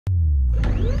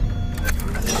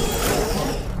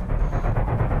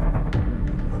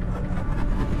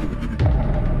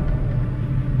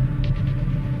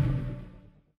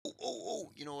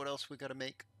else we got to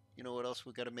make? You know what else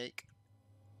we got to make?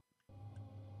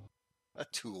 A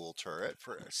tool turret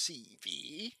for a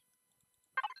CV.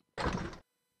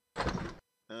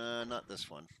 Not this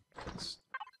one. Let's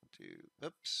do,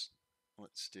 oops.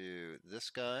 Let's do this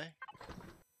guy.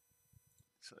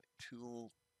 So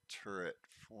tool turret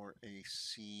for a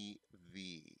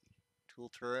CV. Tool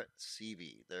turret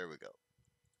CV. There we go.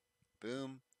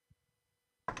 Boom.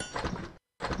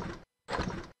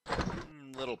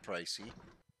 Little pricey.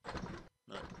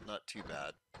 Not too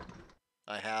bad.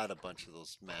 I had a bunch of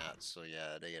those mats, so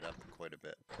yeah, it ate up quite a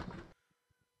bit.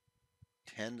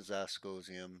 10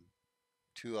 Zascosium,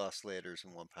 2 oscillators,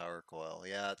 and 1 power coil.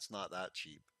 Yeah, it's not that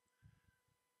cheap.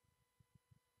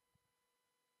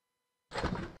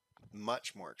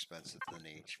 Much more expensive than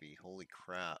HV. Holy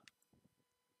crap.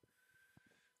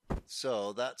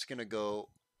 So that's going to go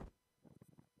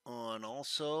on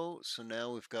also. So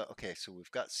now we've got, okay, so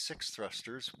we've got 6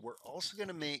 thrusters. We're also going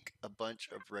to make a bunch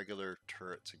of regular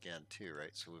turrets again too, right?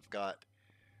 So we've got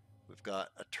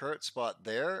a turret spot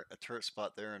there, a turret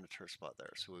spot there, and a turret spot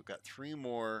there. So we've got 3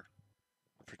 more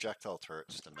projectile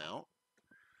turrets to mount.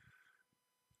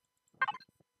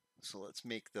 So let's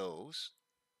make those.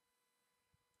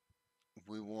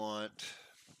 We want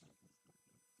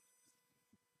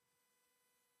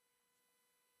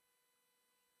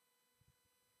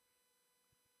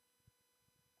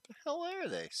the hell are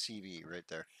they? CV right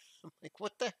there. I'm like,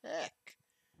 what the heck?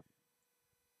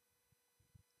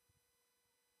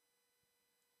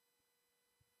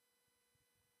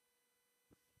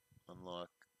 Unlock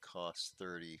cost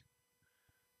 30.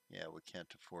 Yeah, we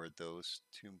can't afford those.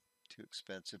 Too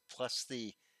expensive. Plus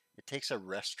it takes a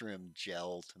restroom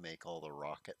gel to make all the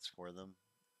rockets for them.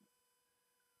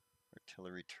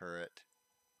 Artillery turret.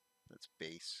 That's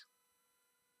base.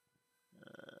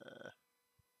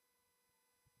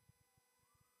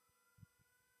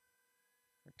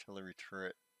 Artillery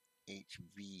turret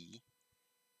HV.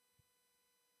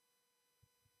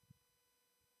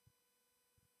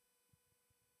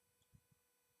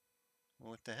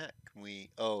 What the heck?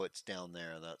 Oh, it's down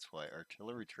there. That's why.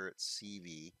 Artillery turret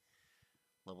CV.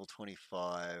 Level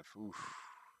 25. Oof.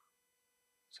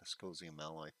 Zascosium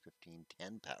alloy 15.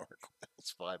 10 power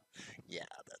coils 5. Yeah,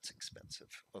 that's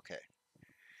expensive. Okay.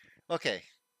 Okay.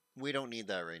 We don't need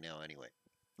that right now anyway.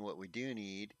 What we do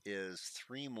need is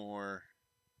 3 more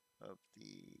of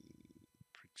the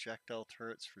projectile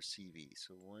turrets for CV.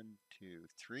 So 1, 2,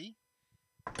 3.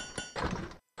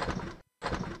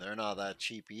 They're not that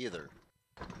cheap either.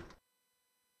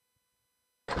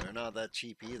 They're not that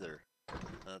cheap either.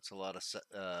 That's a lot of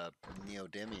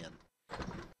neodymium.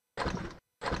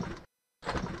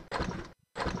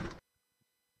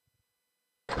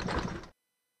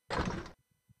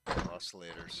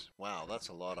 Oscillators. Wow, that's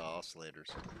a lot of oscillators.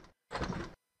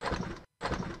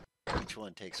 Each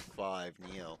one takes 5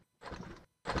 neo.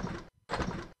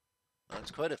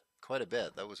 That's quite a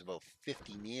bit. That was about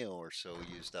 50 neo or so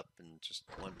used up in just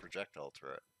one projectile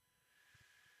turret.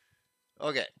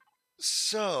 Okay,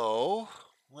 so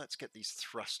let's get these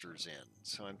thrusters in.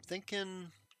 So I'm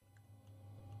thinking,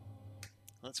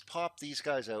 let's pop these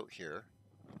guys out here.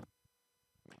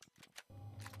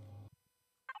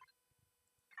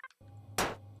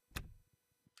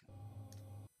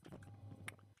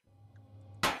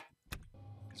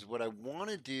 Because what I want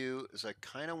to do is I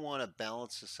kind of want to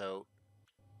balance this out.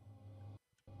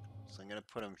 So I'm going to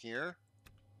put them here.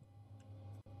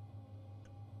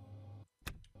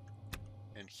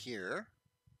 And here.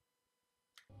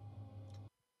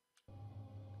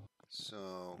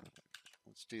 So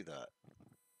let's do that.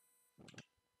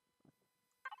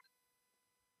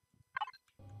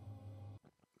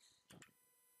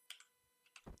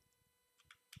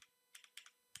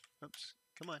 Oops,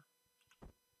 come on.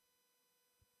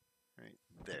 Right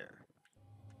there.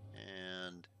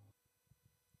 And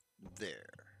there.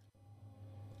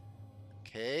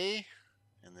 Okay.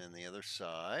 And then the other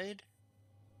side.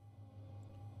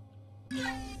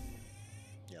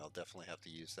 Yeah, I'll definitely have to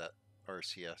use that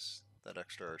RCS, that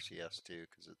extra RCS too,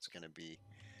 because it's going to be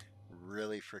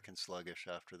really freaking sluggish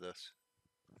after this.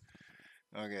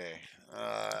 Okay,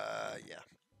 yeah,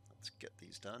 let's get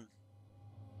these done.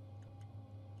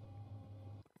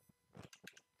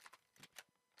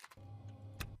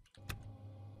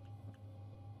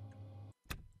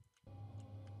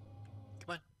 Come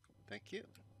on, thank you.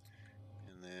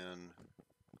 And then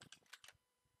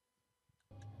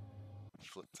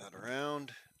flip that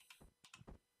around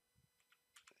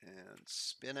and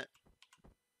spin it.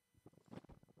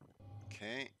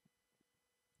 Okay,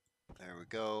 there we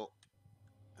go.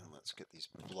 And let's get these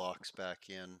blocks back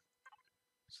in.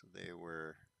 So they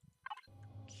were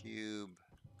cube,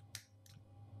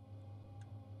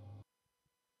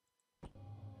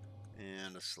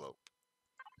 and a slope.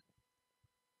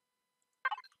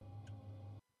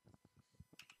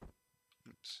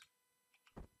 Oops.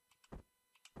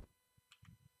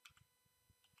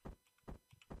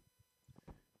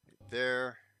 Right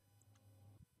there.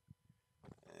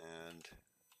 And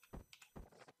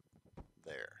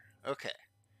there. Okay.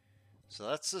 So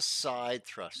that's the side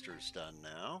thrusters done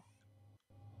now.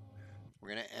 We're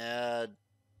going to add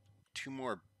 2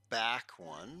 more back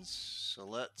ones. So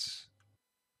let's,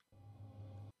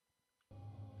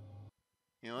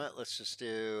 you know what? Let's just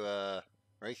do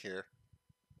right here.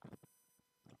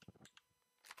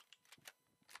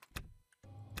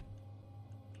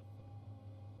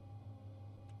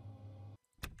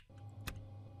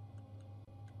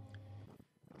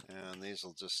 And these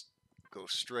will just go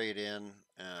straight in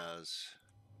as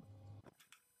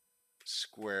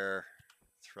square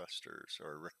thrusters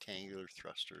or rectangular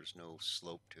thrusters, no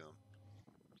slope to them.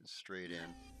 Just straight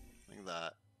in, like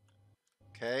that.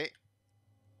 Okay.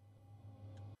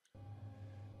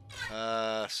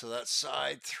 So that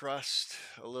side thrust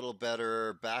a little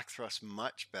better, back thrust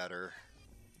much better.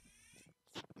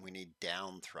 We need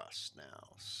down thrust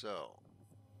now. So,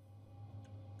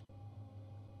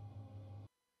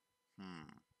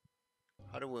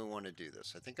 how do we want to do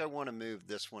this? I think I want to move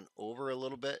this one over a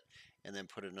little bit and then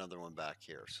put another one back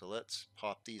here. So let's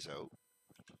pop these out.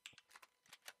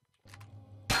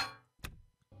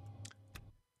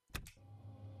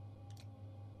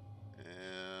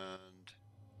 And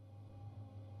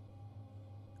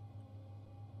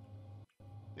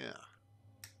yeah.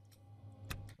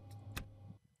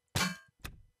 And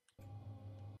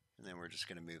then we're just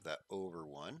going to move that over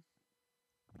one.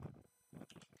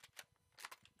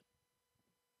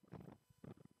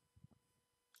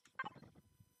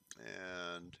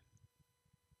 And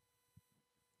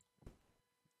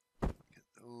get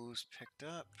those picked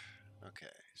up. Okay,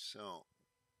 so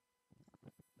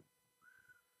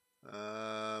we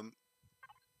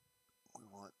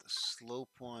want the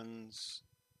slope ones.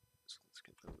 So let's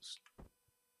get those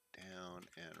down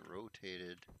and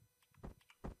rotated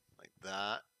like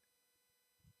that.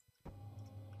 So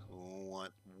we'll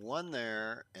want one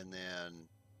there, and then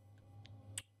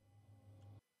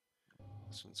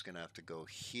this one's going to have to go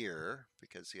here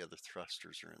because the other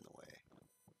thrusters are in the way.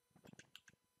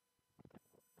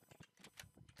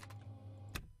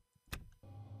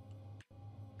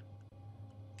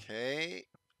 Okay.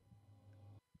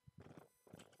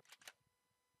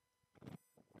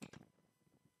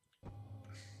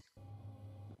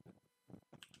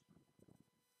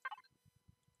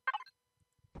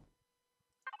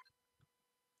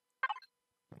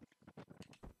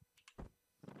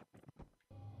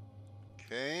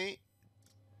 Okay.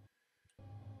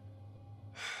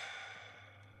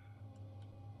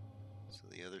 So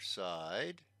the other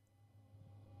side.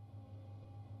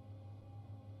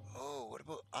 Oh, what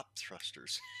about up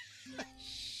thrusters?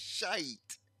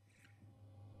 Shite.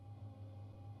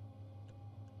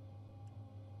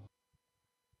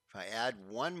 If I add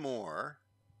one more,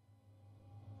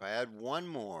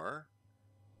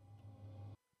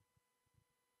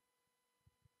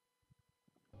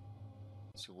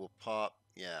 so we'll pop,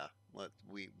 yeah,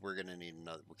 we're gonna need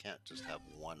another, we can't just have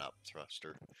one up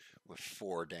thruster with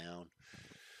 4 down.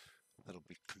 That'll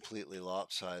be completely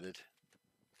lopsided.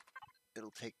 It'll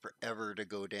take forever to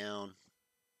go down.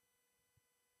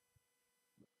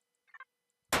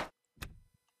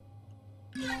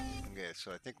 Okay,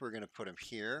 so I think we're gonna put them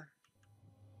here.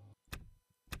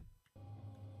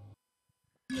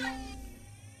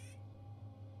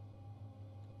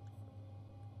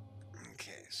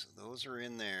 Okay, so those are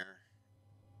in there.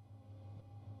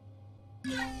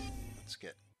 Let's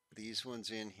get these ones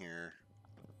in here.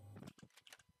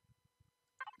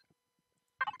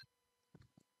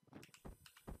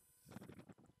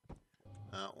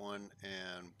 That one,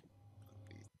 and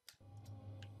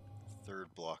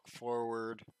third block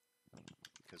forward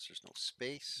because there's no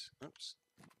space. Oops.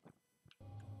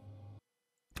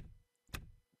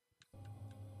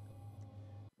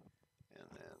 And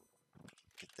then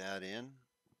get that in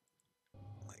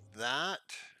like that.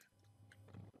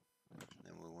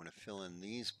 Then we want to fill in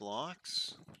these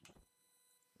blocks.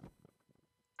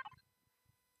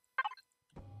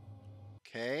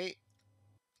 Okay.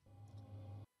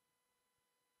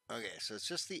 Okay, so it's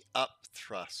just the up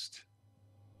thrust.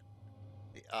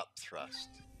 The up thrust.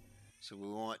 So we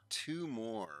want 2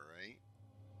 more,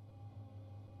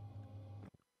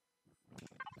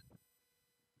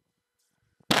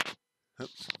 right?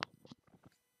 Oops.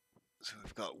 So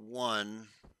we've got 1.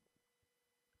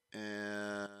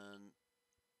 And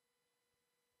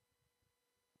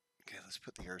okay, let's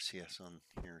put the RCS on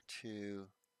here too.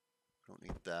 Don't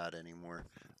need that anymore.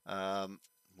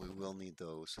 We will need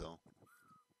those though.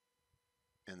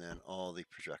 And then all the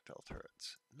projectile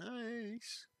turrets.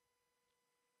 Nice.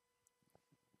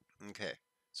 Okay,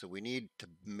 so we need to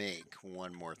make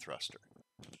one more thruster.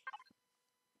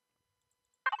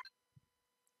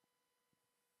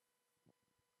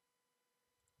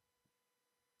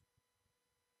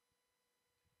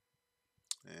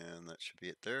 And that should be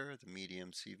it there, the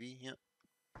medium CV, yep.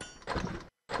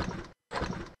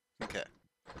 Okay.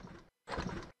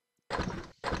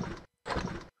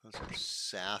 How's our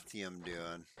Sathium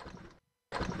doing?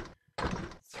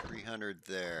 300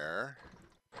 there.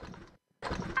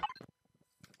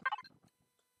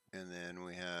 And then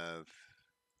we have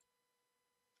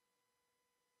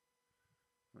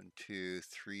 1, 2,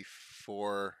 3,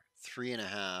 4,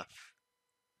 3.5.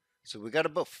 So we got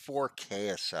about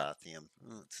 4K of Sathium.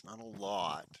 It's not a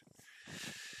lot.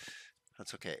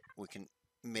 That's okay. We can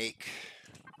make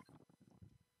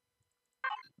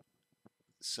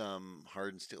some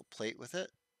hardened steel plate with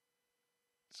it.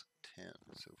 So 10.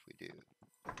 So if we do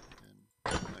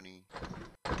 10, 20,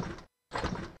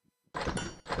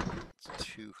 it's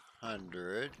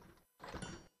 200.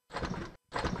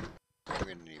 We're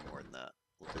going to need more than that.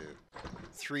 We'll do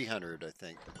 300, I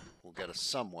think. Will get us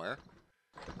somewhere.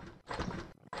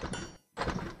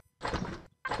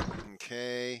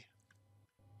 Okay.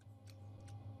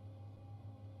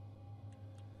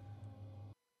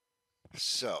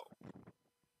 So,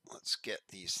 let's get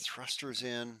these thrusters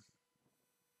in.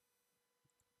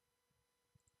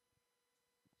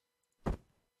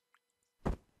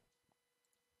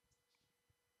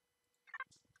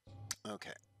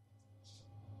 Okay.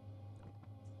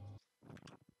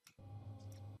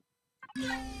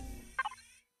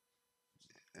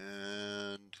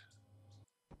 And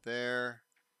there.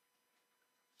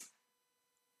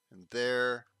 And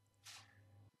there.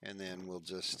 And then we'll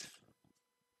just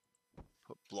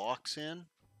put blocks in.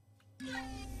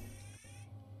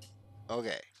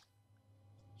 Okay.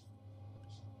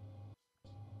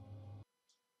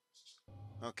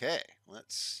 Okay,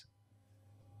 let's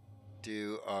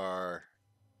do our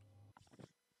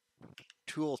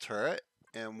tool turret.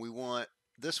 And we want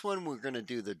this one, we're going to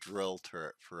do the drill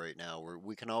turret for right now.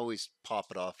 We can always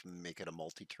pop it off and make it a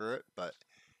multi-turret, but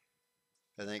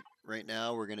I think right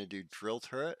now we're going to do drill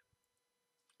turret.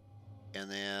 And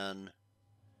then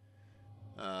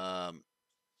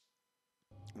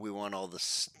we want all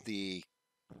the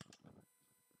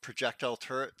projectile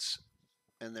turrets,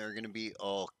 and they're going to be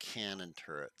all cannon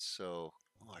turrets. So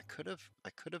I could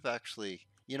have actually,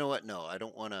 you know what? No, I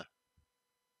don't want to.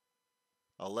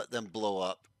 I'll let them blow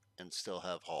up and still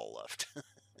have hull left.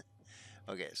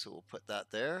 Okay, so we'll put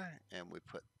that there, and we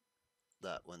put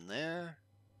that one there,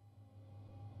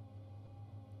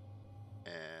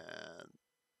 and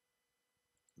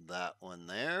that one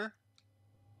there.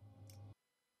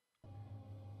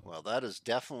 Well, that is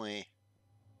definitely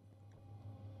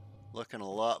looking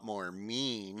a lot more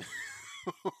mean.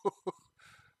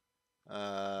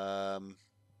 Oh,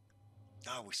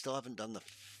 we still haven't done the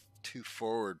two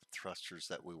forward thrusters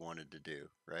that we wanted to do,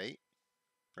 right?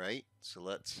 Right? So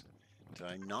let's, did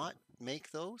I not make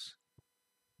those?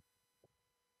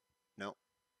 No.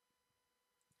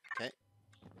 Okay,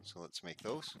 so let's make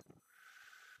those.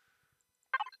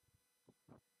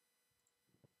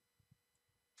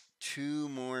 Two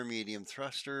more medium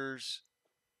thrusters.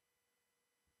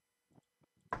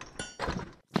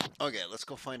 Okay, let's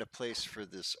go find a place for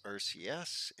this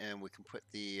RCS, and we can put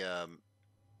the.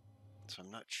 So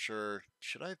I'm not sure.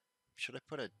 Should I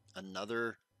put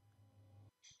another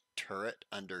turret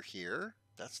under here?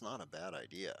 That's not a bad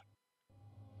idea.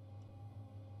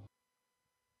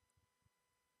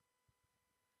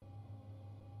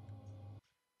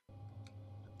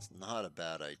 It's not a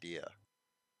bad idea.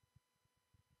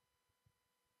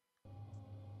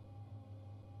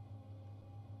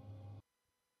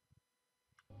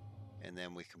 And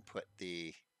then we can put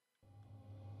the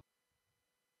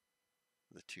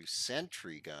two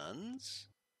sentry guns.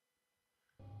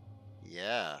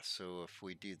 Yeah, so if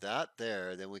we do that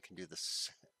there, then we can do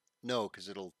this. No, because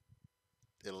it'll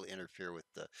interfere with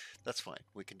the. That's fine.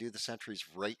 We can do the sentries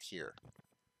right here.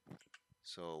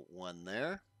 So one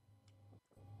there.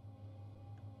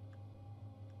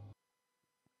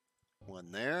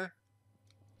 One there.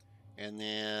 And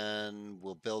then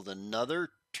we'll build another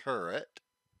turret.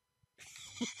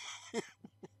 I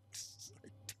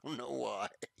don't know why.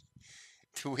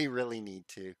 Do we really need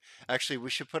to? Actually,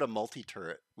 we should put a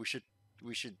multi-turret. We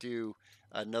should do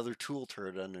another tool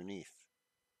turret underneath.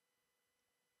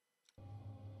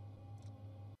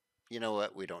 You know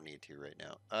what? We don't need to right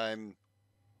now.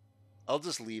 I'll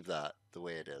just leave that the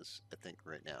way it is, I think,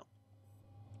 right now.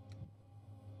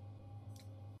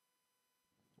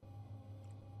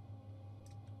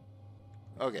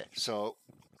 Okay, so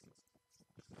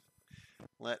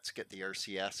let's get the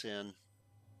RCS in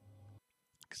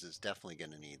because it's definitely going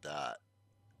to need that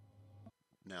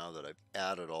now that I've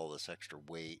added all this extra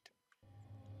weight.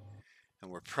 And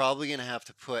we're probably going to have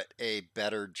to put a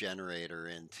better generator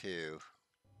in too.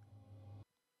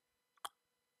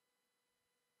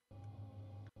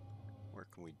 Where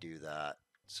can we do that?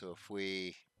 So if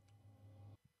we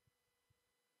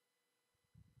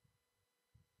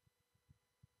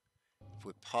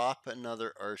pop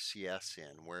another RCS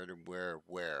in, where?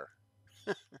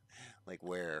 Like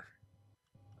where?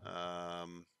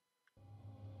 Um,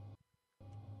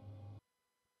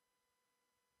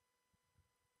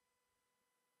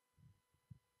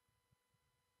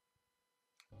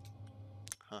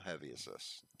 how heavy is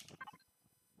this?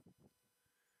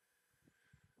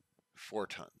 4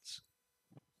 tons.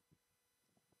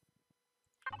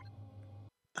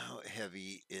 How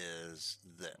heavy is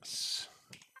this?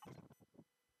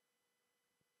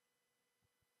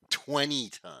 20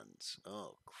 tons.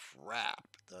 Oh crap,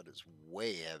 that is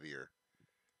way heavier.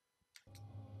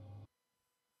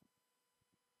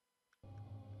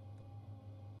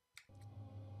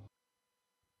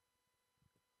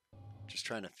 Just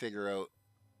trying to figure out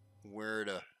where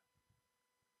to.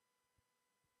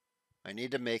 I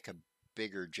need to make a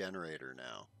bigger generator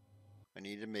now. I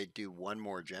need to do one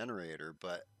more generator,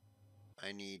 but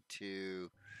I need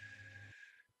to.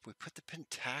 If we put the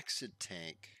pentaxid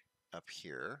tank up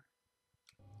here,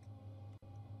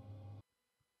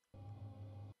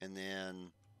 and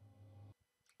then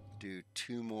do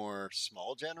 2 more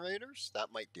small generators,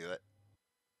 that might do it.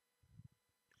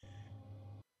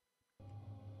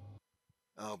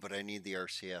 Oh, but I need the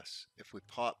RCS. If we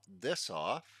pop this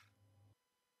off,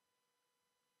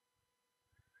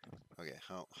 okay,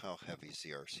 how heavy is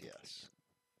the RCS?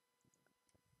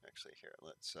 Actually, here,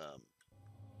 let's can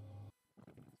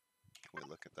we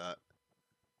look at that?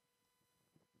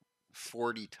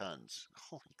 40 tons.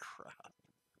 Holy crap.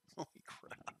 Holy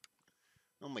crap.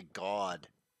 Oh my god.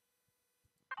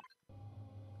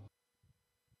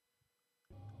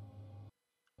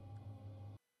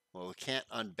 Well, we can't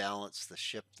unbalance the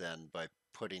ship then by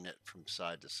putting it from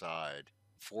side to side.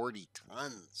 40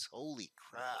 tons. Holy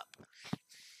crap.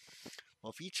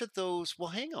 Well, if each of those, well,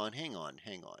 hang on.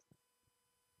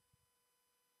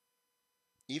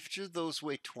 Each of those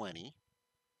weigh 20.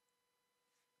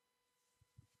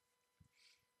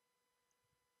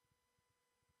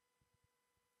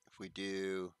 If we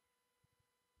do,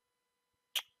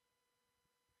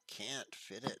 can't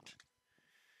fit it.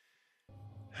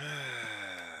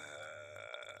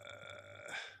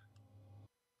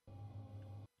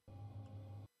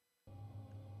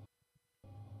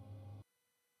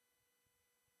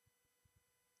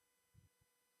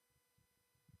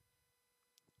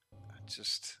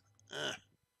 Just,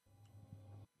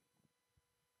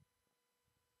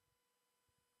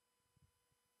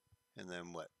 and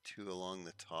then what, 2 along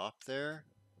the top there?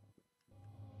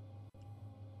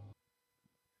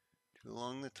 2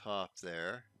 along the top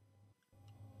there.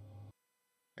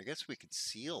 I guess we could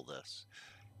seal this.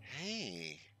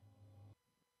 Hey.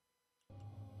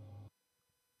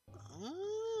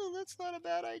 Oh, that's not a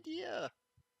bad idea.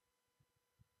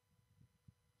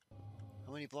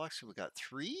 How many blocks have we got?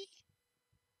 3?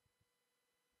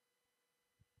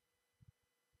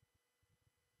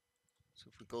 So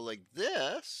if we go like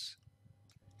this,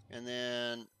 and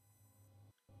then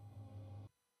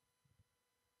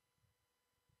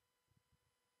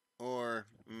or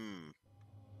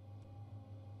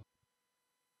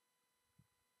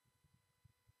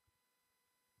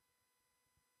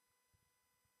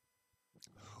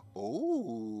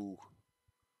oh,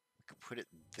 we could put it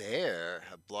there,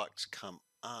 have blocks come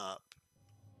up,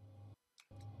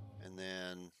 and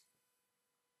then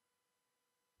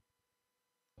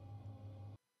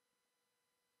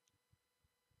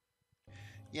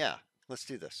yeah, let's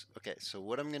do this. Okay, so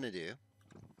what I'm gonna do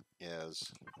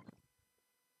is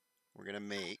we're gonna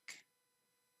make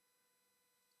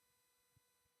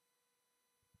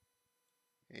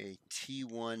a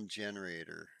T1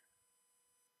 generator.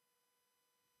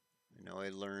 I know I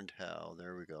learned how.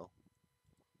 There we go.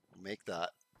 We'll make that.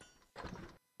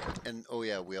 And oh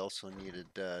yeah, we also needed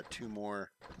 2 more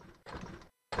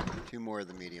of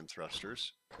the medium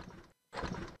thrusters.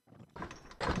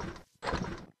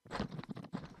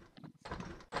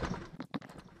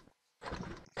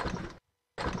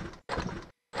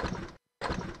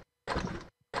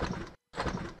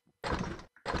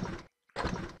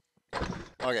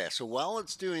 Okay, so while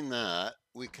it's doing that,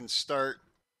 we can start.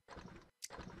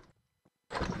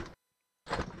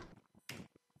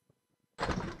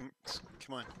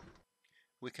 Come on.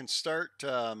 We can start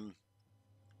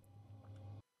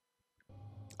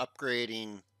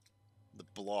upgrading the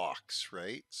blocks,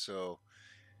 right? So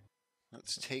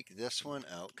let's take this one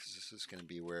out because this is going to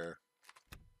be where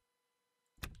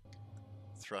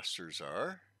thrusters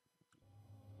are.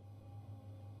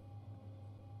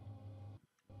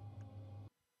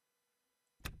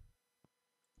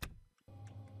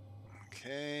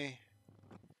 Okay.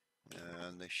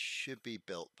 And they should be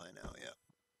built by now, yeah.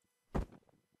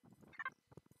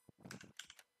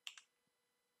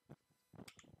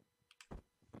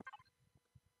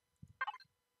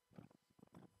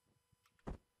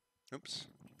 Oops.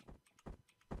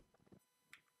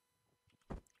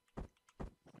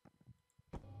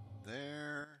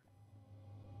 There.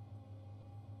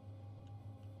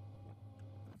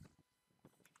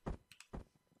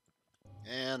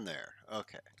 And there.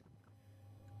 Okay.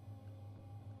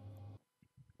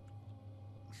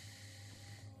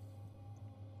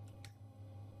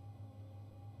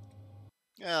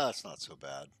 Yeah, that's not so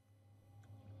bad.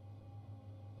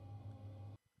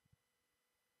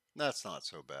 That's not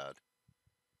so bad.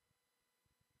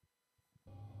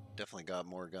 Definitely got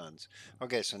more guns.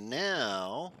 Okay, so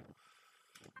now,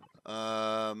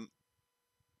 well,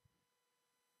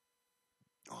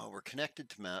 we're connected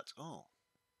to mats. Oh,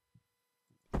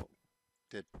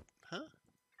 huh?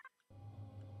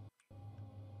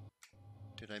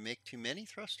 Did I make too many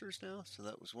thrusters now? So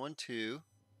that was 1, 2,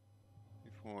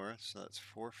 3, 4. So that's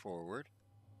 4 forward.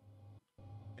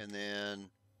 And then,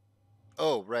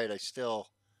 oh, right, I still,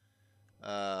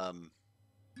 so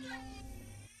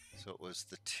it was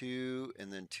the 2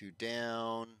 and then 2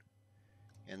 down.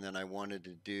 And then I wanted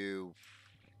to do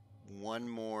one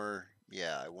more.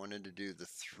 Yeah, I wanted to do the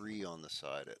 3 on the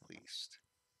side at least.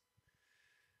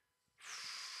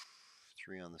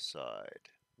 3 on the side.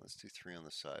 Let's do 3 on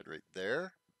the side right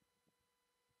there.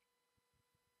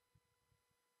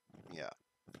 Yeah.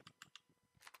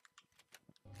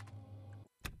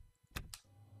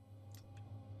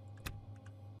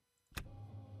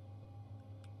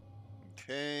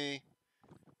 Okay.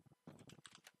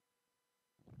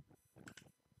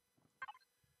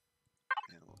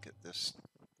 And we'll get this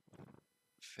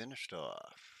finished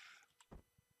off.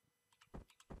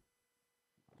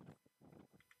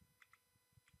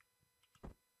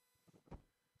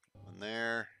 One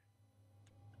there.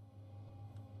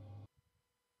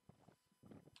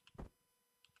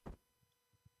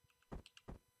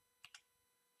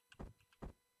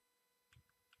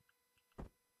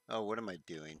 Oh, what am I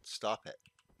doing? Stop it.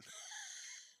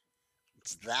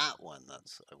 It's that one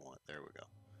that's I want. There we go.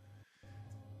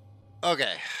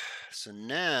 Okay. So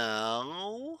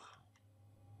now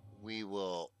we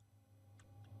will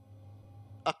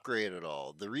upgrade it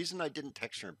all. The reason I didn't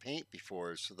texture and paint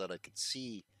before is so that I could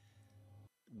see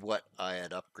what I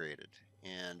had upgraded.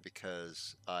 And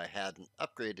because I hadn't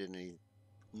upgraded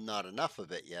not enough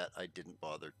of it yet, I didn't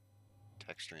bother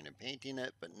texturing and painting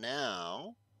it. But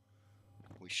now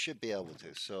we should be able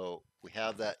to. So we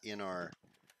have that in our,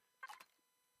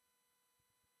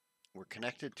 we're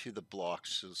connected to the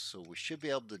blocks, so we should be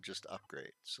able to just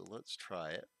upgrade. So let's try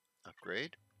it.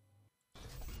 Upgrade.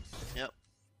 Yep.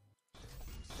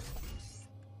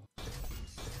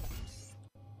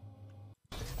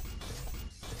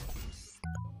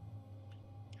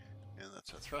 And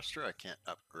that's a thruster. I can't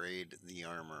upgrade the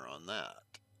armor on that.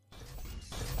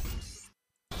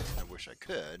 I wish I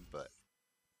could, but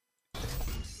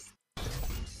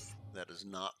that is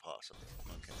not possible.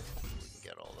 Okay, we can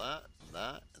get all that, and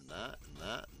that, and that, and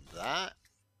that, and that.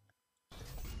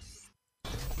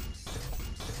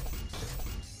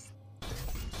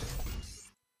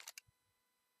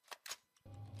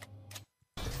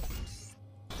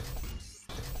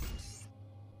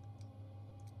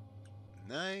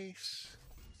 Nice.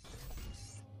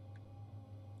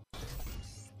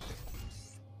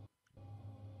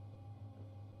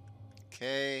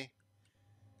 Okay,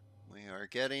 we are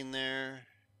getting there.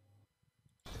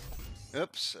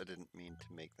 Oops, I didn't mean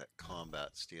to make that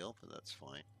combat steel, but that's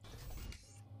fine.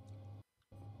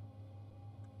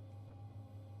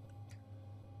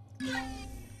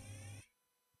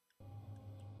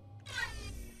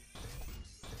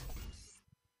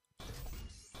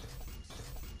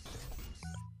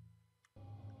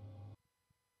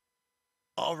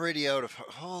 Already out of,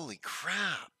 holy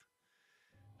crap.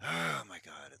 Oh my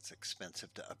god, it's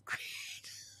expensive to upgrade.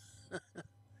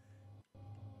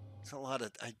 It's a lot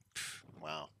of,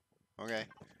 wow. Okay.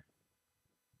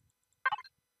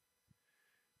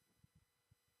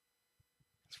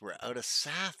 So we're out of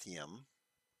sathium.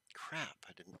 Crap,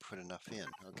 I didn't put enough in.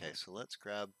 Okay, so let's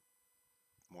grab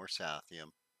more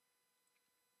sathium.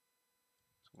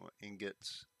 So more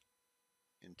ingots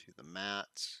into the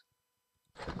mats.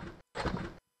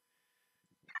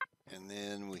 And And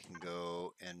then we can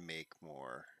go and make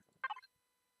more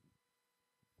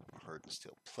hardened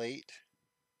steel plate.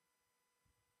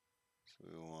 So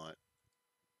we want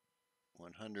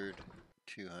 100,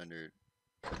 200,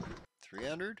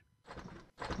 300.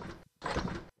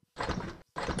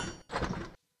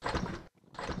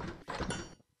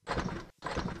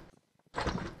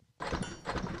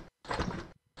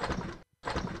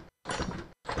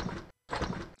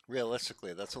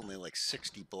 Realistically, that's only like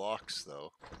 60 blocks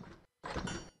though.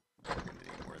 We're gonna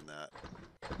need more than that.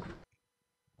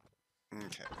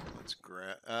 Okay, let's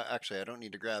grab, actually I don't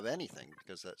need to grab anything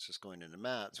because that's just going into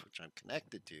mats, which I'm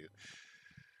connected to.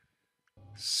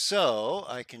 So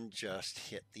I can just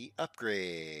hit the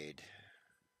upgrade.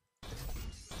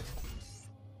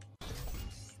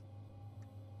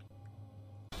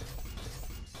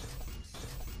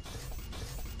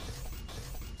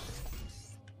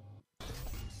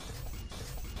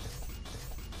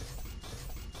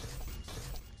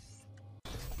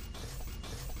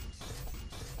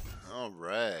 All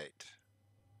right.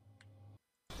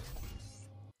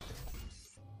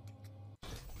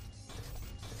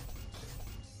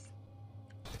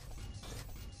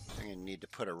 I'm going to need to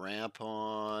put a ramp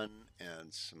on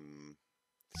and some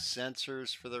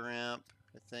sensors for the ramp,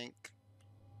 I think.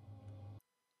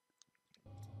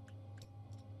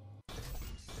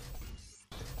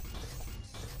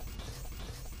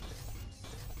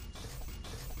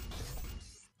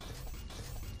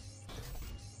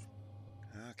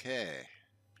 Okay.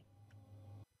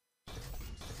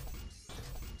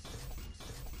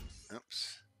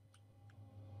 Oops.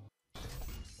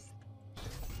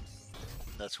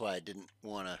 That's why I didn't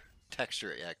want to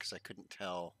texture it yet, because I couldn't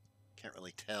tell. Can't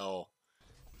really tell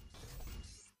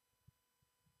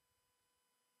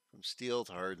from steel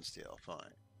to hardened steel.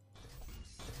 Fine.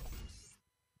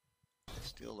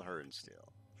 Steel to hardened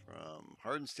steel. From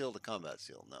hardened steel to combat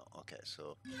steel. No. Okay,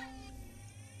 so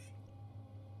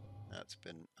that's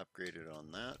been upgraded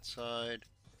on that side.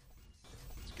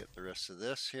 Let's get the rest of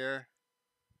this here.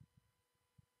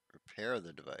 Repair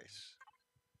the device.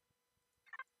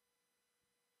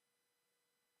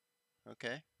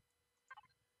 Okay.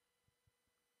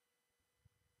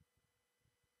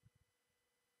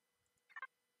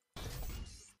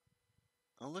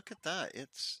 Oh, look at that.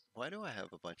 Why do I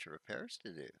have a bunch of repairs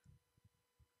to do?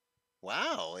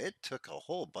 Wow, it took a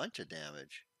whole bunch of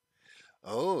damage.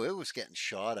 Oh, it was getting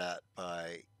shot at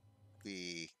by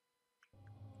the,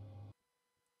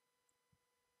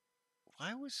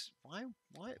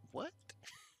 what?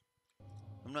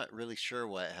 I'm not really sure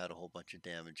why it had a whole bunch of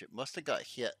damage. It must have got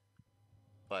hit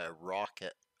by a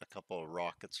rocket, a couple of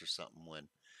rockets or something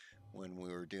when we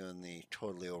were doing the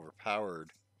totally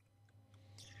overpowered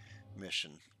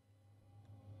mission.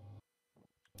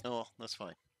 Oh, well, that's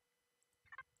fine.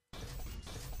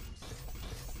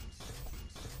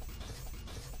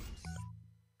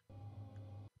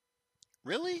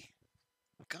 Really?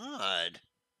 God.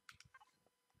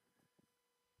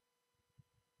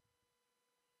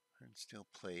 Iron steel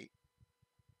plate.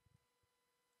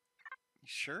 You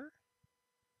sure?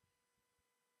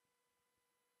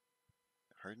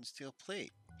 Hardened steel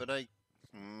plate. But I've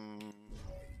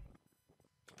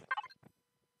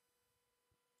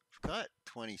got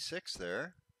 26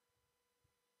 there.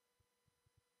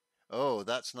 Oh,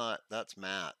 that's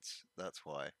mats. That's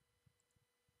why.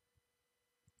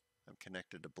 I'm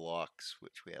connected to blocks,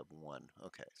 which we have one.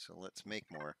 Okay, so let's make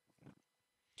more.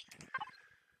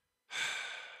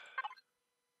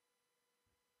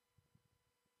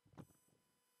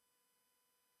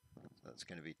 That's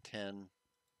going to be 10,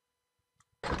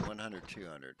 100,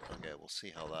 200. Okay, we'll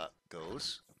see how that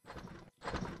goes.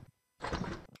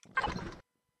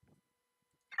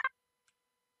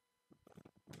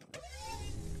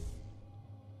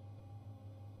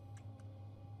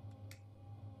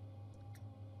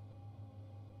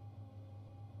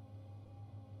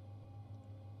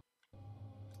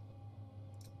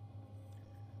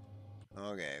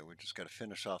 Okay, we just got to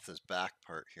finish off this back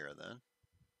part here then.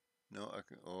 No,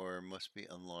 or must be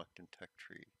unlocked in tech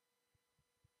tree.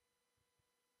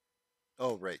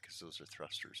 Oh, right, because those are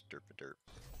thrusters. Derp-a-derp.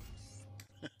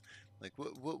 Like,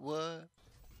 what?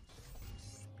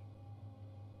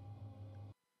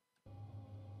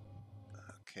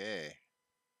 Okay.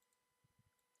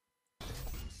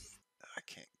 I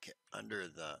can't get under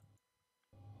the,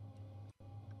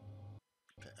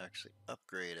 to actually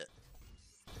upgrade it.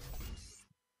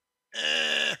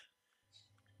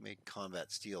 Make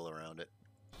combat steel around it.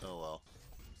 Oh well.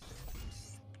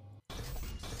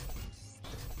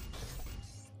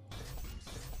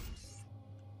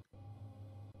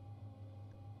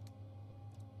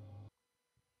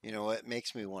 You know what? It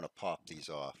makes me want to pop these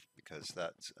off because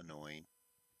that's annoying.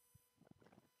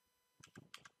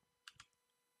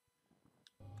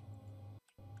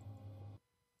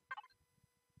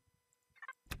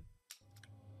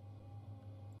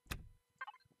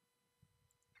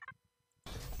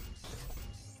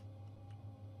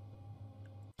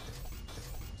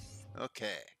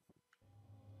 Okay.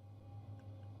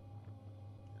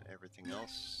 And everything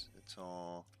else, it's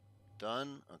all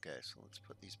done. Okay, so let's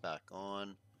put these back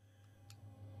on.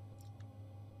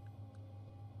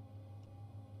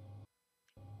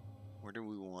 Where do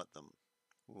we want them?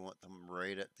 We want them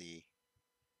right at the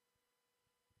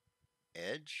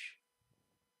edge.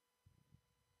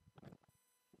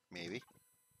 Maybe.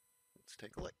 Let's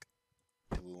take a look.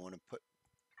 Do we want to put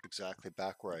exactly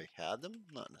back where I had them?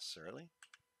 Not necessarily.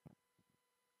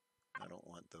 I don't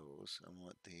want those. I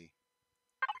want the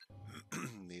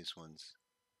these ones.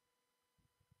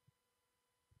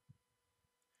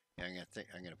 Yeah, I'm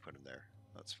gonna put them there.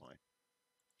 That's fine.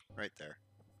 Right there.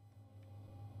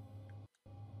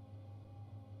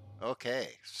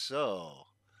 Okay, so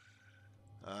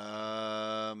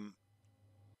we're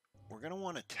gonna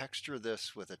want to texture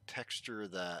this with a texture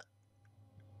that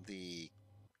the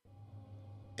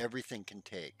everything can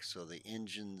take. So the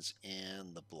engines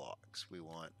and the blocks, we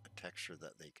want a texture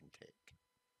that they can take.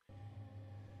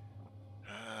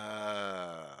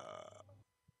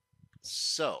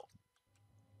 So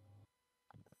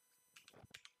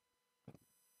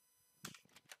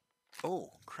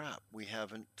oh crap, we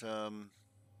haven't done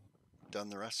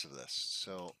the rest of this.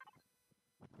 So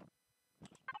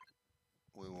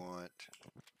we want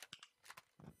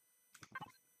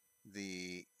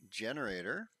the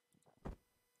generator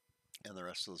and the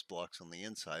rest of those blocks on the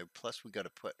inside. Plus we got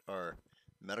to put our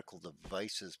medical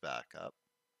devices back up.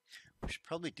 We should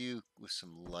probably do with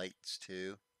some lights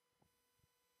too.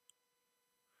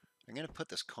 I'm going to put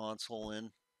this console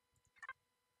in.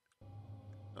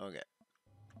 Okay.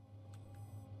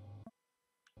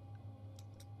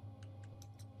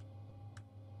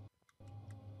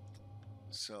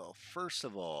 So first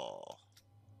of all,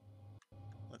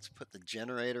 let's put the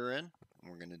generator in.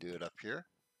 We're going to do it up here.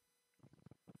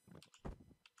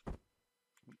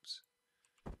 Oops.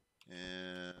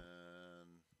 And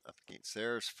up against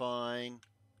there is fine.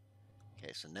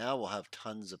 Okay, so now we'll have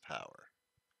tons of power.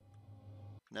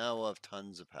 Now we'll have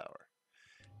tons of power.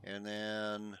 And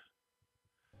then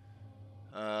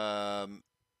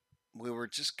we were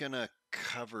just going to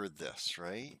cover this,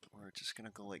 right? We're just going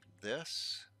to go like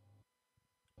this.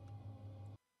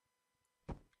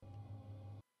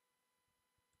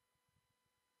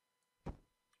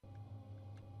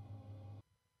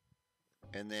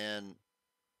 And then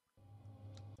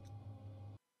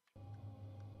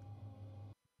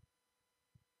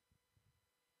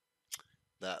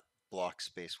that block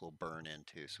space will burn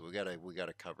into. So we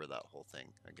gotta cover that whole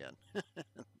thing again.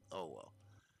 Oh well.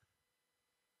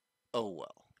 Oh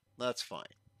well. That's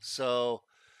fine. So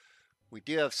we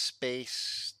do have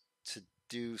space to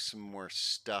do some more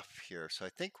stuff here. So I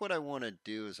think what I want to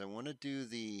do is I want to do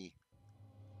the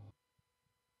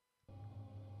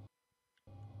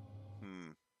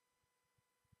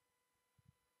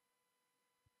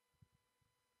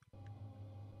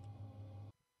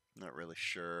not really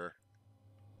sure.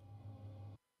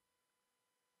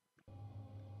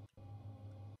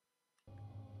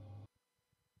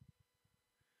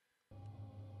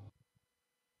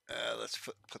 Let's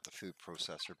put the food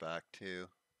processor back too.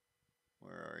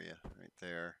 Where are you? Right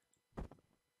there.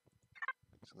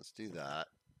 So let's do that.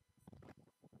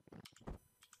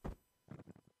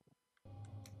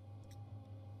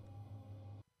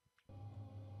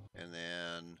 And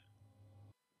then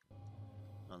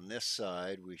on this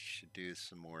side, we should do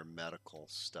some more medical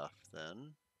stuff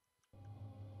then.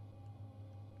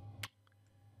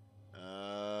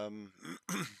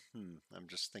 I'm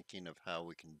just thinking of how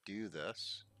we can do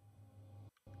this.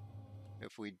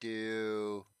 If we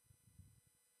do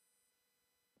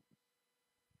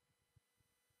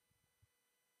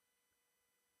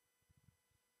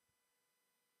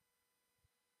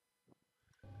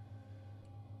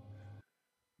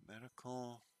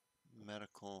medical,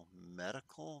 medical,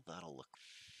 that'll look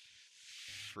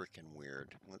freaking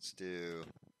weird. Let's do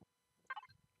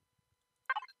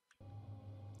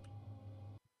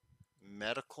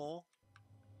medical.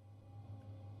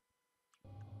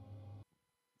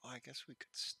 Well, I guess we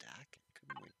could stack it,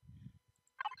 couldn't we?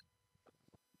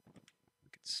 We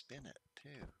could spin it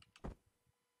too.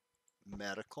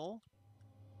 Medical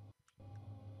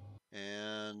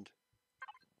and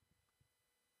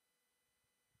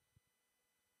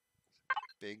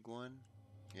big one.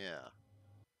 Yeah.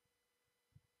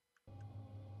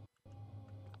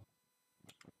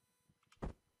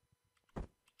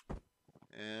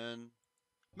 And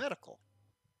medical.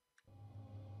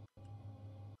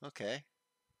 Okay.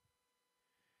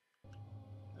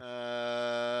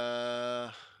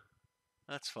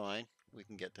 That's fine. We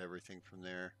can get to everything from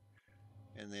there.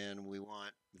 And then we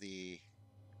want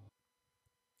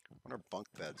our bunk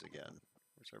beds again.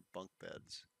 Where's our bunk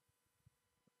beds?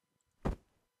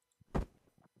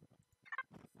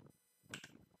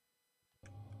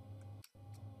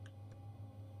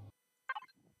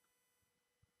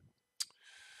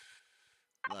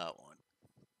 That one.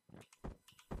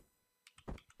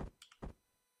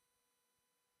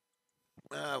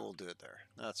 We'll do it there.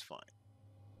 That's fine.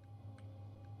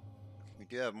 We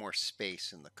do have more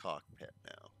space in the cockpit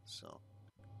now, so.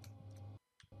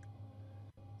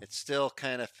 It's still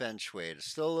kind of feng shui. It's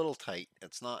still a little tight.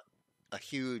 It's not a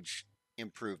huge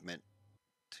improvement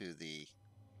to the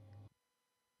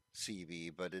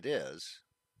CV, but it is.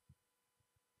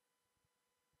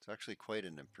 It's actually quite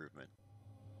an improvement.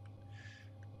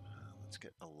 Let's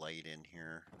get a light in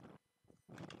here.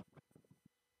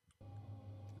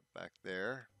 Back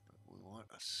there. But we want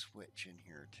a switch in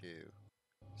here too.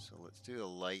 So let's do a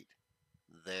light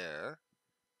there.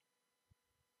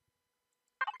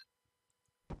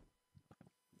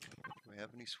 Do we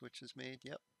have any switches made?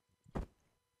 Yep. I'm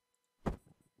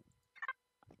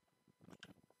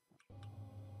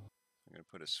going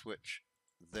to put a switch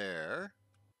there.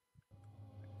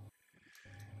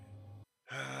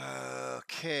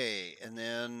 Okay, and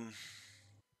then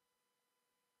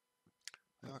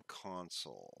a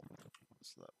console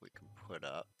so that we can put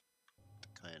up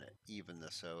to kind of even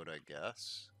this out, I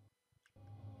guess.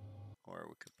 Or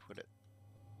we could put it.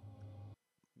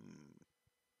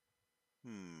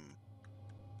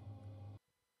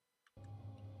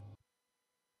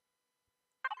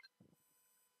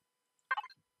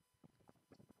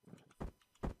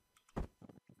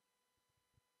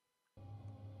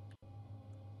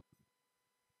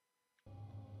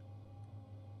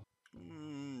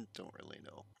 Don't really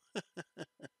know.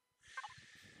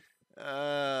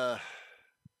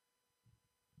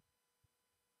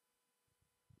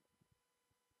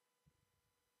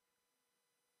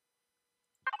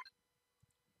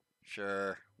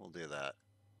 Sure, we'll do that.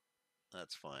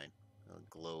 That's fine.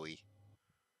 Glowy.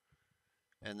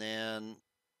 And then,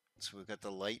 so we've got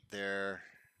the light there.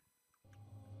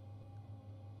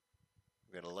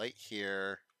 We've got a light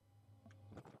here.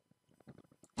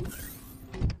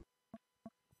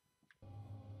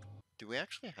 Do we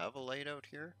actually have a light out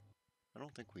here? I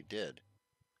don't think we did.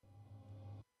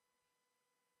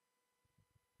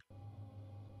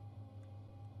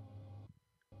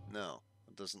 No,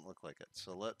 it doesn't look like it.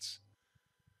 So let's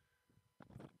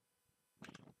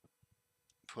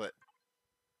put,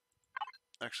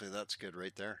 actually that's good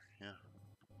right there, yeah.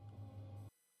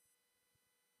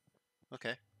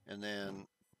 Okay, and then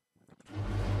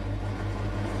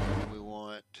we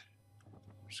want,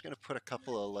 I'm just gonna put a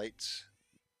couple of lights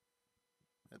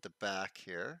at the back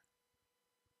here.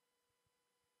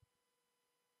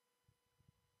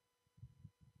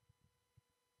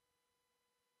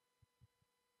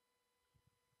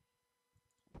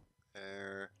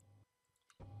 There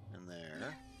and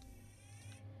there.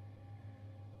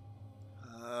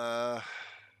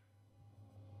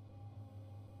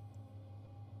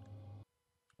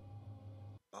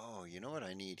 Oh, you know what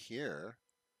I need here?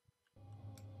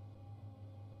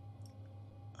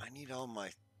 I need all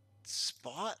my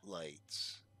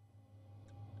spotlights.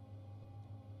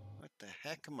 What the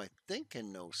heck am I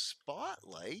thinking? No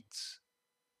spotlights?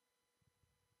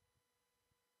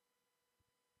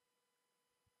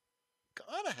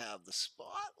 Gotta have the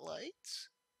spotlights.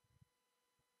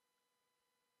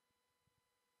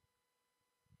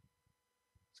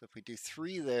 So if we do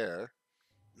 3 there,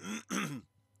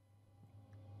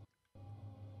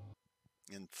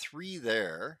 and 3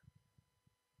 there,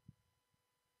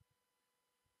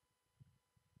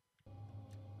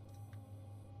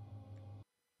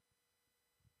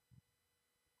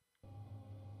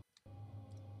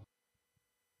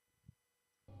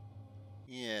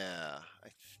 yeah, I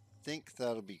think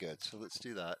that'll be good. So let's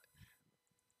do that.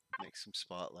 Make some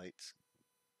spotlights.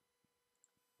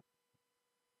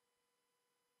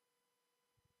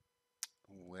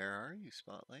 Where are you,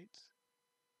 spotlights?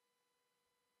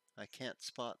 I can't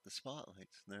spot the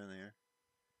spotlights. There they are.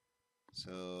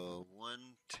 So 1,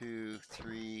 2,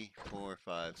 3, 4,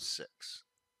 5, 6.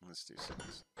 Let's do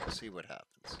 6. See what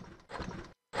happens.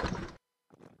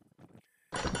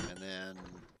 And then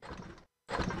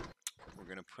we're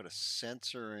going to put a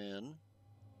sensor in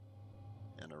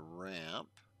and a ramp.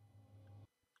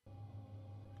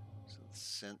 So the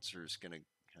sensor's going to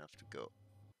have to go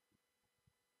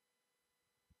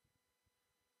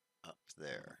up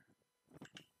there.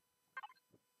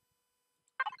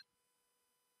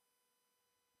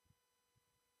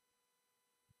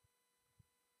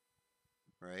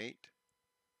 right?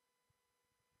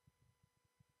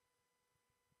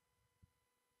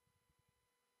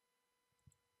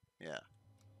 Yeah.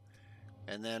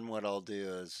 And then what I'll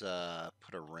do is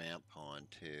put a ramp on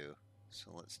too.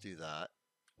 So let's do that.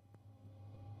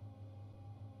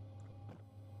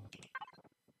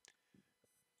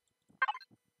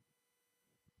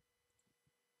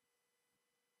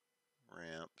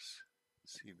 Ramps,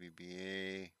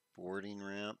 CVBA, boarding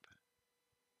ramp,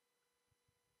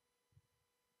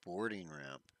 boarding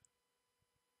ramp.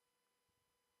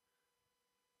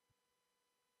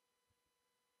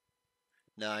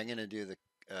 Now I'm going to do the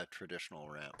traditional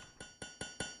ramp.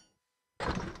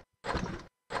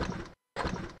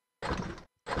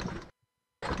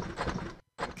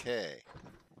 Okay,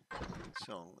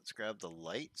 so let's grab the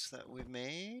lights that we've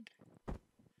made,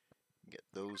 get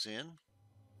those in.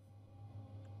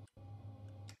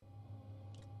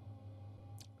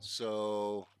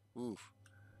 So, oof.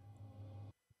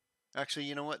 Actually,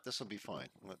 you know what? This will be fine.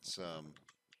 Let's,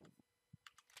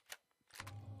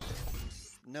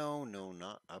 no,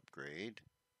 not upgrade.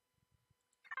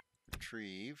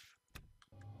 Retrieve.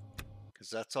 Because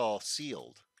that's all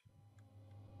sealed.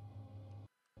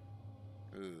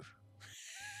 Ooh.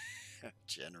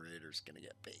 Generator's gonna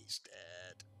get pasted.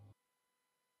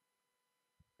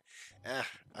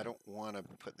 I don't want to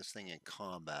put this thing in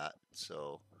combat,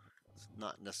 so it's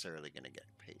not necessarily gonna get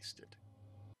pasted.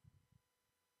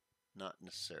 Not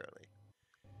necessarily.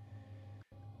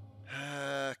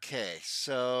 Okay,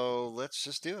 so let's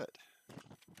just do it.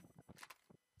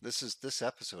 This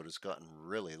episode has gotten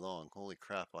really long. Holy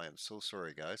crap, I am so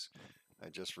sorry, guys. I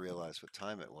just realized what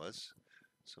time it was.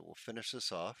 So we'll finish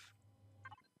this off.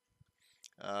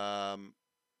 We're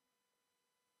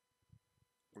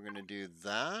going to do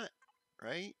that,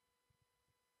 right?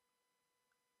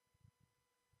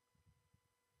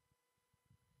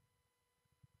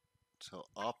 So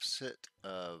opposite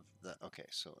of that. Okay,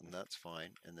 so and that's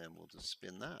fine. And then we'll just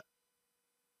spin that.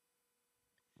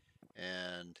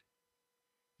 And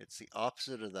it's the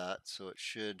opposite of that, so it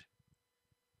should...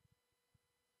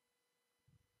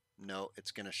 No,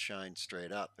 it's going to shine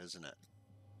straight up, isn't it?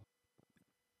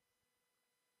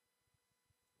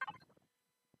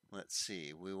 Let's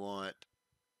see. We want...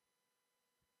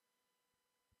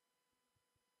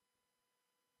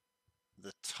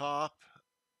 the top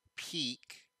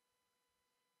peak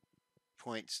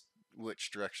points which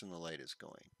direction the light is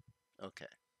going. Okay.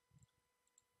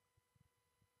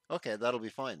 Okay, that'll be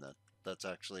fine then. That's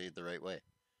actually the right way.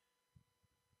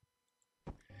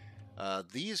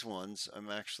 These ones I'm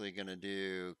actually going to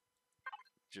do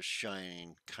just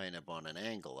shining kind of on an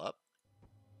angle up.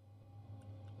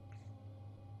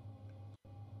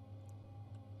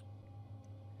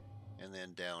 And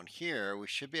then down here, we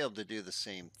should be able to do the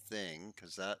same thing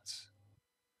because that's,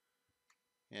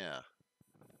 yeah.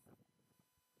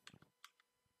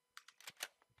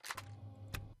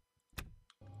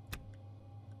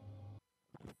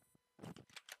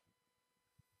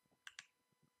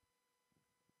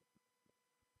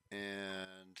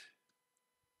 And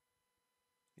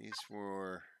these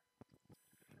were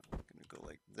going to go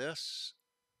like this.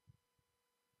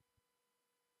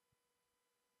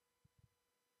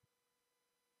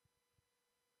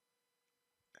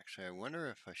 Actually, I wonder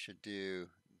if I should do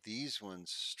these ones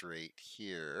straight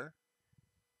here.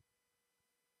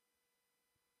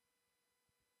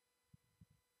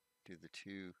 Do the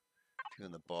two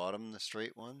in the bottom, the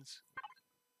straight ones.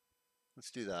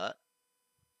 Let's do that.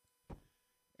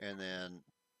 And then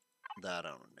that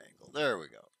on an angle. There we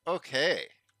go. Okay.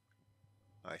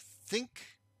 I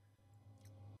think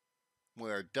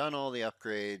we're done all the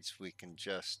upgrades. We can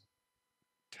just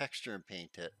texture and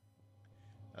paint it.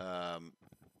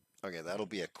 Okay, that'll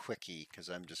be a quickie because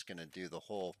I'm just going to do the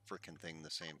whole frickin' thing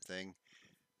the same thing.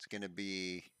 It's going to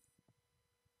be...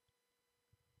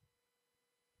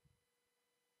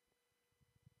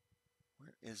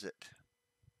 Where is it?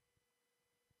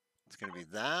 It's going to be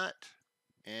that,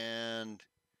 and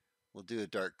we'll do a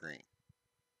dark green.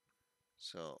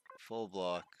 So full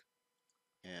block,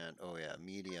 and oh yeah,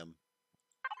 medium.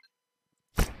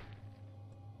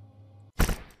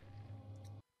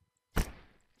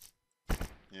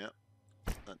 Yep,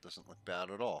 that doesn't look bad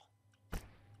at all.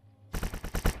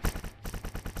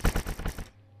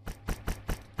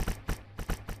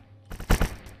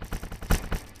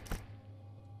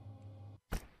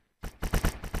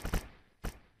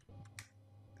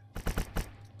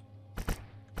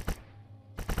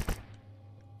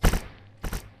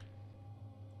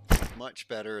 Much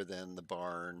better than the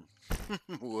barn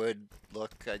would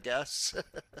look, I guess.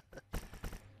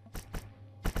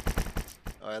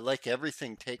 Oh, I like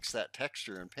everything takes that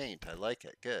texture and paint. I like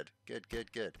it. Good, good,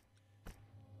 good, good.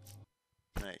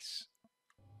 Nice.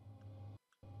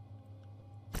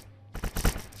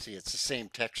 See, it's the same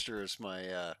texture as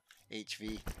my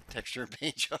HV texture and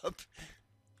paint job.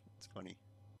 It's funny.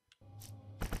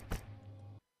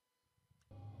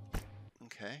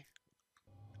 Okay.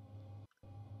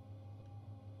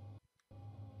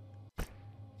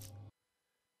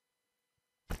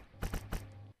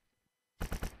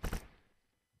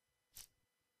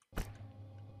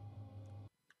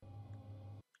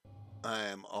 I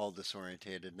am all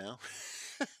disorientated now.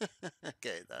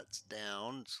 Okay, that's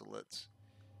down. So let's.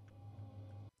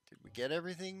 Did we get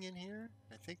everything in here?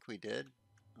 I think we did.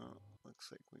 Oh,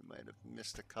 looks like we might have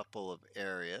missed a couple of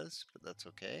areas, but that's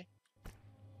okay.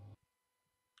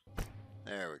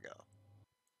 There we go.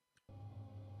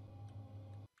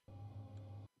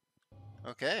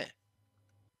 Okay.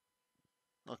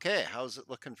 Okay, how's it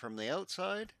looking from the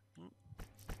outside?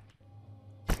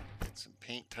 Get some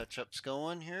paint touch-ups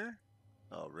going here.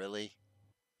 Oh, really?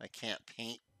 I can't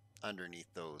paint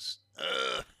underneath those.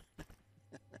 Ugh.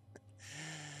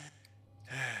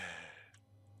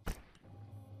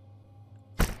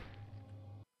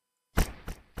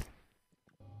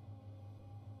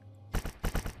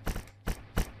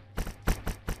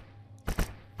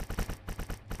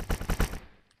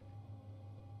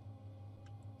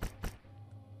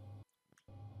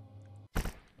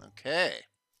 Okay.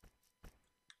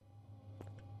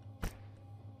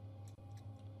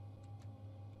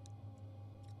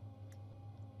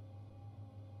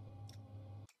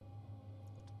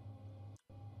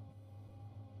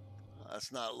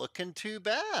 That's not looking too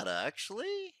bad,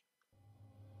 actually.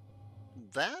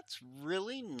 That's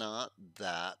really not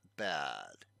that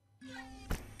bad.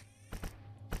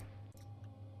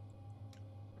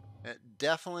 It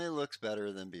definitely looks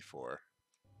better than before.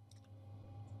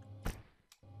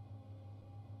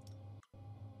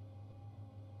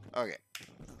 Okay,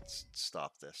 let's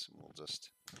stop this and we'll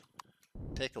just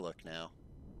take a look now.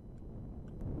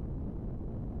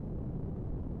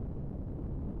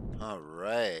 All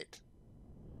right.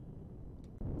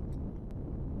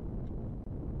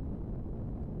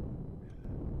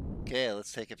 Okay,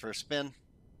 let's take it for a spin.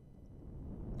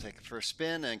 Take it for a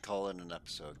spin and call it an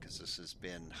episode because this has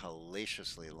been a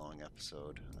hellaciously long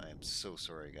episode. I am so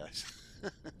sorry, guys.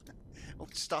 Oh,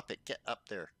 stop it. Get up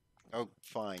there. Oh,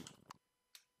 fine.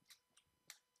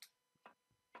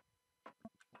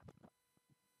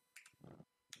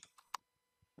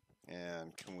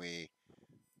 And can we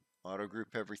auto group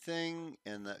everything?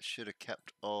 And that should have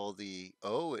kept all the,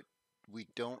 oh, we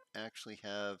don't actually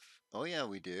have, oh yeah,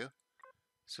 we do.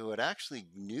 So it actually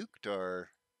nuked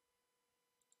our,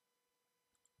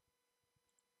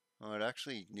 oh, it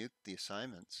actually nuked the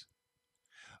assignments.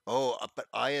 Oh, but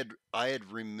I had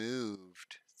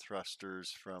removed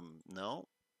thrusters from, no,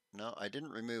 I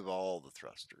didn't remove all the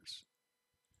thrusters.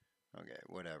 Okay,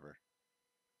 whatever.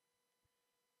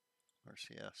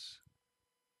 RCS.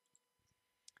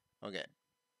 Okay.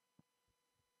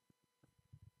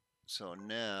 So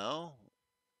now,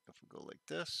 if we go like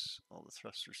this, all the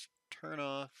thrusters turn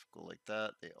off. Go like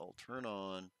that, they all turn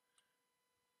on.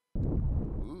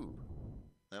 Ooh,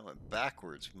 that went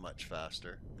backwards much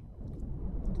faster.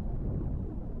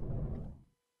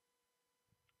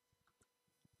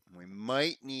 We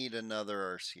might need another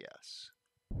RCS.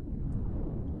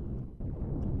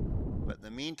 But in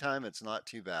the meantime, it's not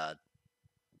too bad.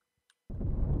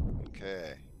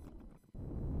 Okay.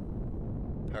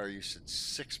 Power usage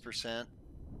 6%.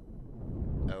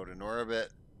 Out in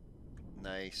orbit.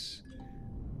 Nice.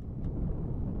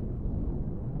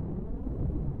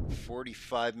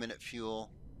 45-minute fuel.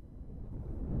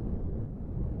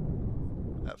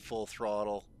 At full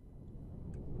throttle.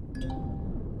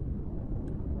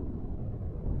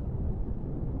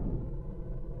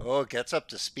 Oh, it gets up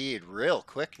to speed real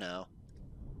quick now.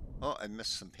 Oh, I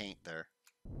missed some paint there.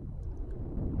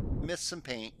 Missed some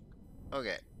paint.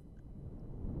 Okay.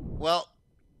 Well,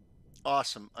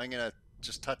 awesome. I'm going to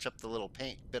just touch up the little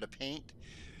bit of paint.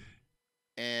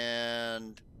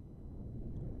 And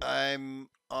I'm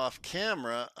off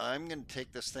camera. I'm going to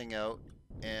take this thing out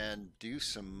and do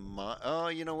some, oh,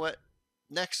 you know what?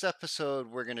 Next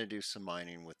episode, we're going to do some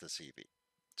mining with the CV.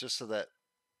 Just so that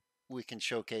we can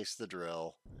showcase the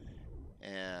drill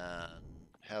and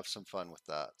have some fun with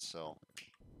that. So,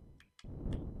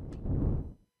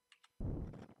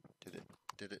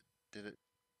 did it?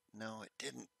 No, it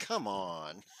didn't. Come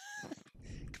on.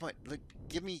 Come on, look,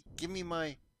 give me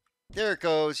my, there it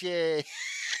goes, yay.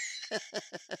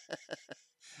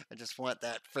 I just want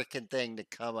that frickin' thing to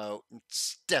come out and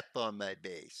step on my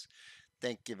base.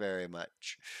 Thank you very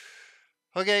much.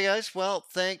 Okay, guys, well,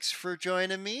 thanks for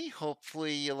joining me.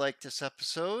 Hopefully you liked this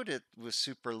episode. It was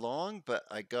super long, but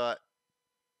I got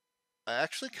I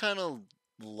actually kind of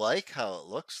like how it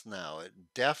looks now. It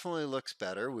definitely looks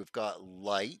better. We've got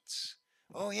lights.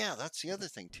 Oh yeah, that's the other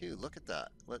thing too. Look at that.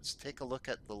 Let's take a look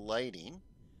at the lighting.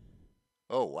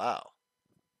 Oh wow.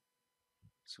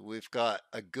 So we've got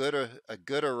a good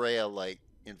array of light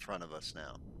in front of us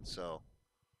now. So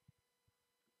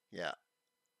yeah,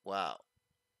 wow.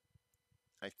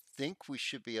 I think we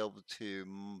should be able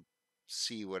to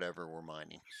see whatever we're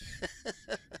mining.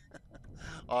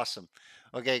 Awesome.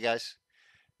 Okay, guys.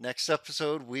 Next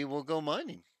episode, we will go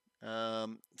mining.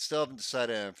 Still haven't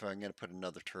decided if I'm going to put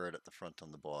another turret at the front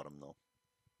on the bottom, though.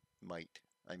 Might.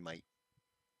 I might.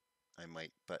 I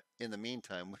might. But in the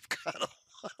meantime, we've got a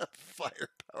lot of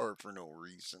firepower for no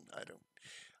reason. I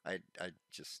don't. I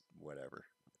just. Whatever.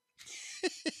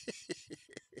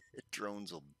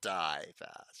 Drones will die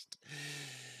fast.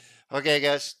 Okay,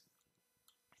 guys.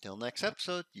 Till next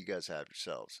episode, you guys have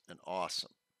yourselves an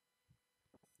awesome,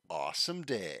 awesome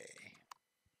day.